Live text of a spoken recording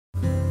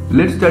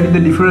let's study the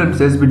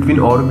differences between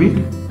orbit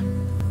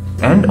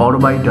and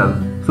orbital.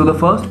 So the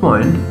first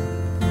point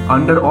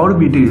under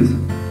orbit is,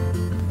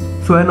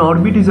 so an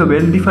orbit is a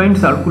well-defined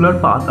circular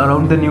path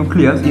around the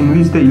nucleus in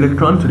which the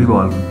electrons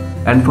revolve.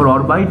 And for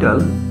orbital,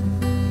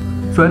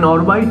 so an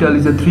orbital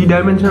is a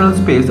three-dimensional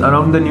space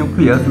around the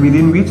nucleus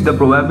within which the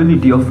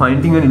probability of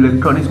finding an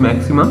electron is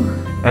maximum,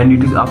 and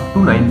it is up to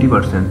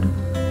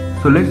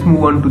 90%. So let's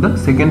move on to the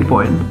second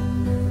point.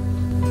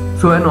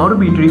 So an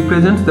orbit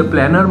represents the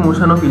planar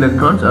motion of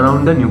electrons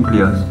around the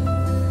nucleus.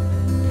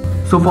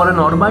 So for an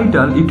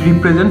orbital, it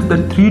represents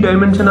the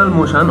three-dimensional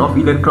motion of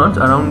electrons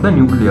around the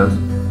nucleus.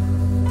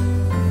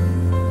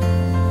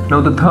 Now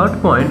the third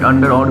point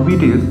under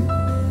orbit is,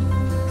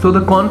 so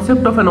the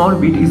concept of an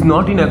orbit is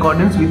not in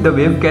accordance with the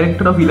wave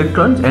character of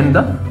electrons and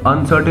the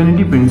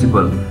uncertainty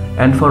principle.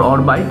 And for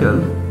orbital,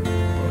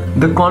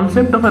 the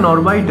concept of an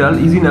orbital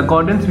is in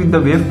accordance with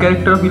the wave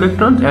character of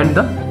electrons and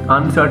the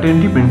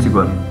uncertainty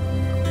principle.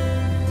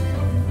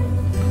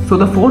 So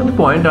the fourth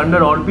point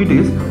under orbit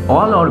is,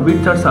 all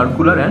orbits are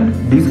circular and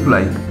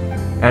disk-like.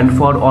 And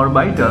for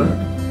orbital,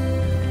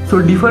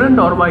 so different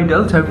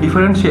orbitals have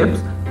different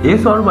shapes.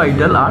 S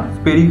orbital are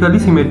spherically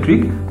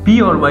symmetric, p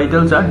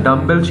orbitals are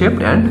dumbbell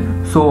shaped,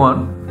 and so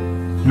on.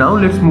 Now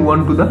let's move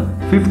on to the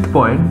fifth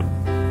point.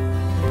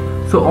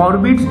 So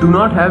orbits do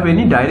not have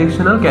any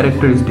directional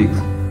characteristics,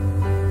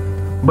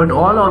 but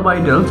all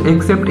orbitals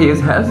except S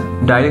has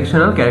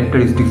directional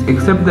characteristics.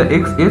 Except the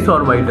S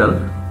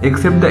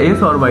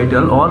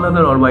orbital, all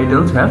other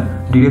orbitals have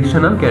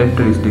directional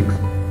characteristics.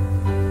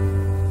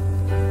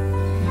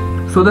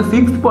 So the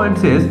sixth point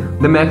says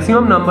the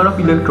maximum number of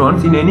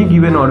electrons in any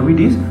given orbit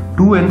is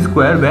 2n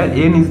square, where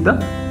n is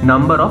the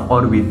number of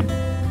orbit,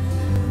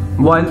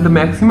 while the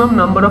maximum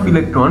number of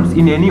electrons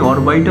in any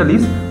orbital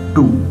is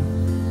 2.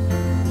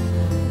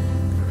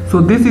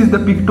 So this is the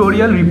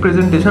pictorial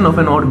representation of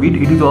an orbit.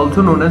 It is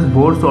also known as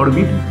Bohr's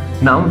orbit.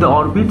 Now the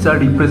orbits are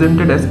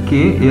represented as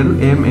K, L,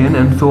 M, N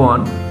and so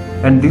on,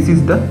 and this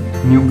is the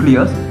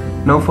nucleus.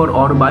 Now for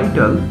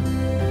orbital,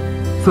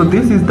 so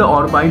this is the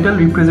orbital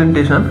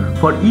representation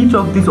for each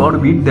of this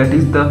orbit, that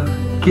is the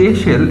K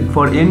shell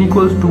for n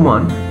equals to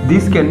 1.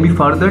 This can be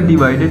further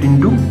divided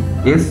into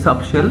S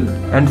subshell,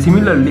 and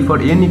similarly for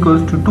n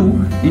equals to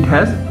 2, it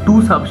has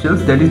two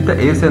subshells, that is the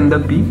S and the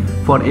P.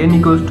 For n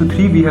equals to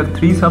 3, we have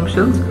three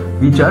subshells,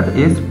 which are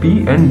S,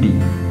 P and D.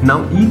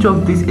 Now each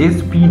of these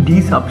S, P,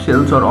 D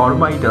subshells or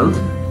orbitals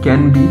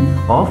can be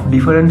of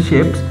different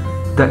shapes.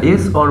 The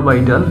S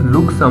orbital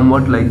looks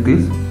somewhat like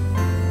this.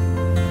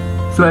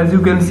 So as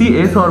you can see,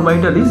 S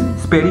orbital is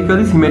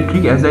spherically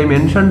symmetric, as I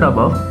mentioned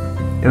above.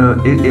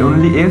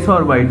 Only S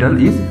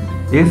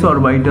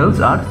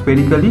orbitals are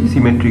spherically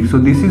symmetric. So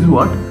this is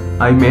what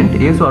I meant,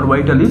 S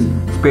orbital is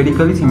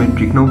spherically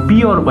symmetric. Now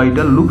P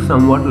orbital looks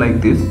somewhat like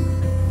this.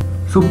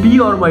 So P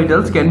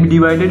orbitals can be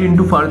divided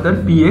into further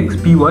Px,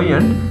 Py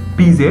and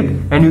Pz,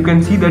 and you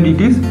can see that it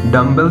is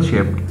dumbbell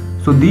shaped.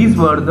 So these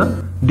were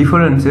the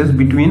differences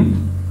between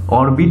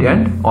orbit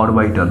and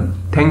orbital.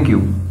 Thank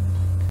you.